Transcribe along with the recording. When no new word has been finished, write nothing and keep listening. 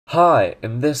Hi,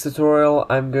 in this tutorial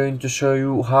I'm going to show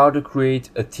you how to create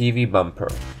a TV bumper.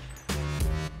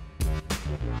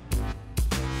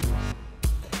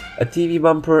 A TV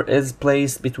bumper is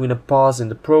placed between a pause in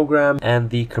the program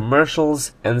and the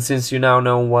commercials, and since you now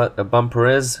know what a bumper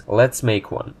is, let's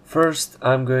make one. First,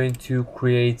 I'm going to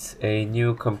create a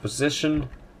new composition.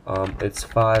 It's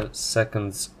 5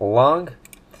 seconds long,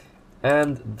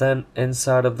 and then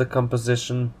inside of the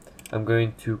composition I'm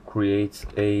going to create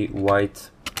a white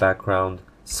background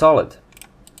solid.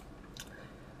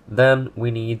 Then we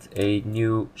need a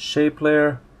new shape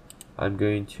layer. I'm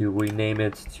going to rename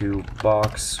it to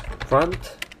box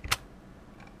front,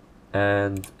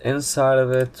 and inside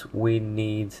of it we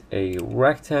need a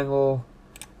rectangle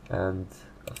and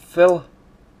a fill.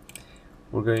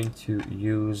 We're going to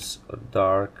use a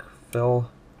dark fill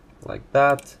like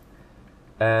that,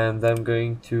 and I'm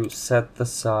going to set the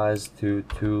size to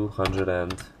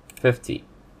 250.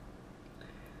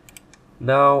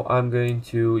 Now I'm going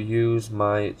to use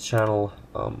my channel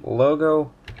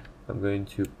logo. I'm going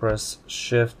to press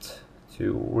Shift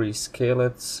to rescale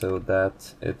it so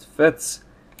that it fits,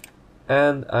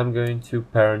 and I'm going to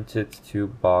parent it to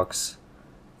box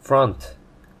front.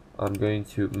 I'm going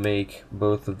to make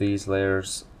both of these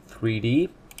layers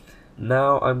 3D.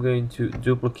 Now I'm going to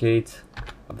duplicate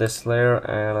this layer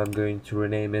and I'm going to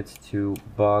rename it to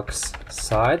box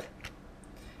side,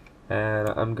 and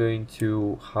I'm going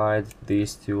to hide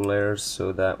these two layers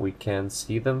so that we can't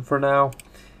see them for now.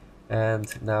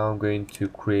 And now I'm going to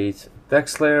create a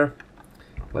text layer.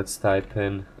 Let's type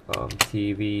in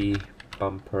TV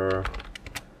bumper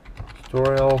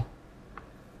tutorial,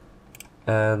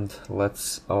 and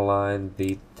let's align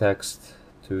the text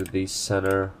to the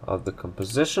center of the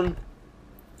composition.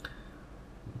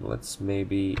 Let's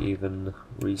maybe even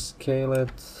rescale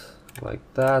it like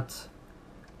that,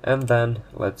 and then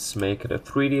let's make it a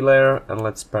 3D layer and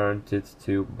let's parent it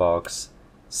to box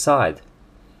side.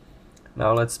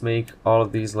 Now let's make all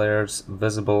of these layers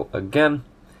visible again,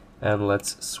 and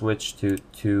let's switch to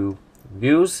 2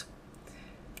 views.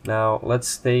 Now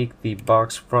let's take the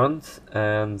box front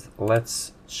and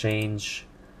let's change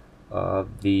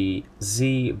the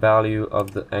Z value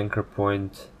of the anchor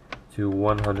point to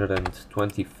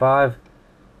 125.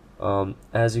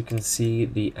 As you can see,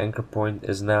 the anchor point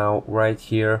is now right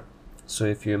here. So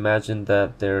if you imagine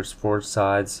that there's 4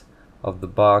 sides of the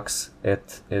box,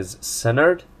 it is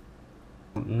centered.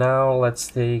 Now let's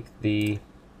take the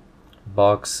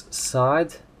box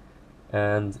side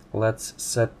and let's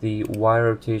set the Y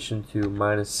rotation to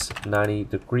 -90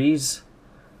 degrees,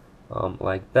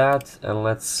 like that, and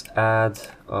let's add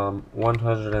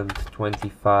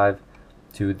 125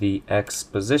 to the X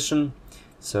position.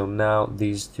 So now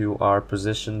these two are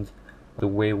positioned the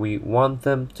way we want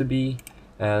them to be,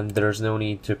 and there's no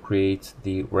need to create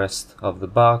the rest of the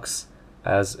box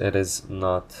as it is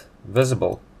not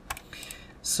visible.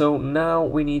 So now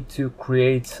we need to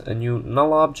create a new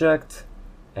null object,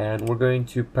 and we're going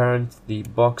to parent the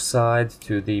box side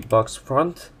to the box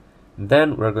front.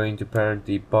 Then we're going to parent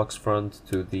the box front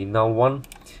to the null one.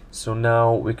 So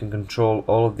now we can control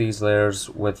all of these layers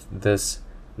with this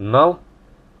null.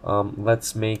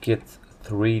 Let's make it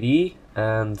 3D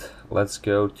and let's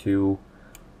go to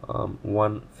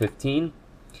 115.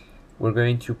 We're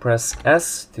going to press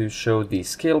S to show the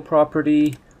scale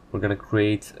property. We're going to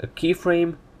create a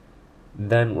keyframe,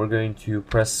 then we're going to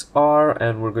press R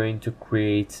and we're going to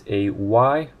create a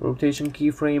Y rotation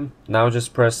keyframe. Now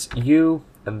just press U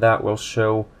and that will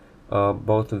show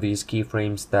both of these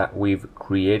keyframes that we've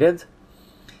created.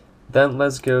 Then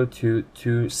let's go to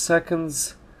 2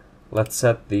 seconds. Let's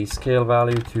set the scale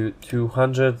value to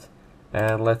 200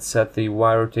 and let's set the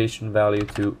Y rotation value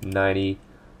to 90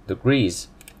 degrees.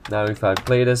 Now if I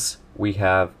play this, we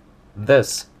have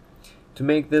this. To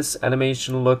make this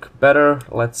animation look better,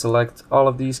 let's select all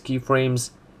of these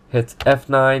keyframes, hit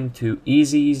F9 to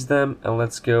ease them, and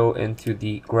let's go into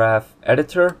the graph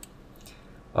editor.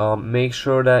 Make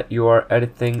sure that you are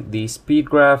editing the speed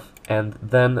graph and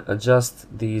then adjust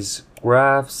these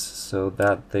graphs so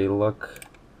that they look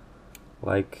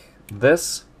like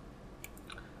this.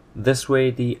 This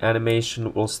way the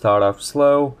animation will start off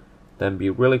slow, then be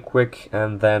really quick,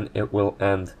 and then it will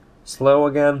end slow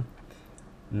again.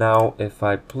 Now if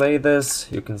I play this,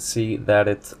 you can see that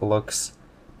it looks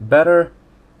better,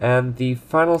 and the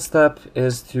final step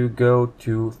is to go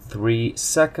to 3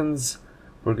 seconds.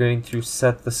 We're going to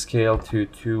set the scale to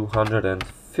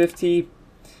 250,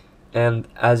 and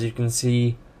as you can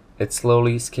see, it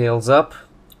slowly scales up.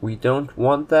 We don't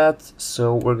want that,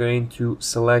 so we're going to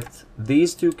select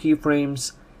these 2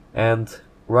 keyframes and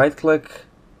right click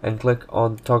and click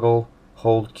on toggle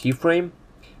hold keyframe.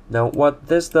 Now what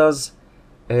this does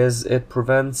is it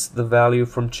prevents the value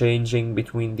from changing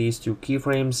between these two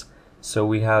keyframes. So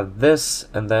we have this,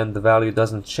 and then the value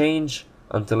doesn't change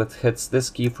until it hits this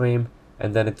keyframe,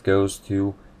 and then it goes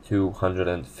to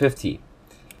 250.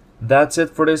 That's it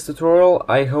for this tutorial.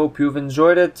 I hope you've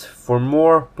enjoyed it. For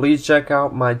more, please check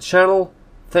out my channel.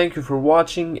 Thank you for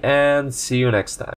watching, and see you next time.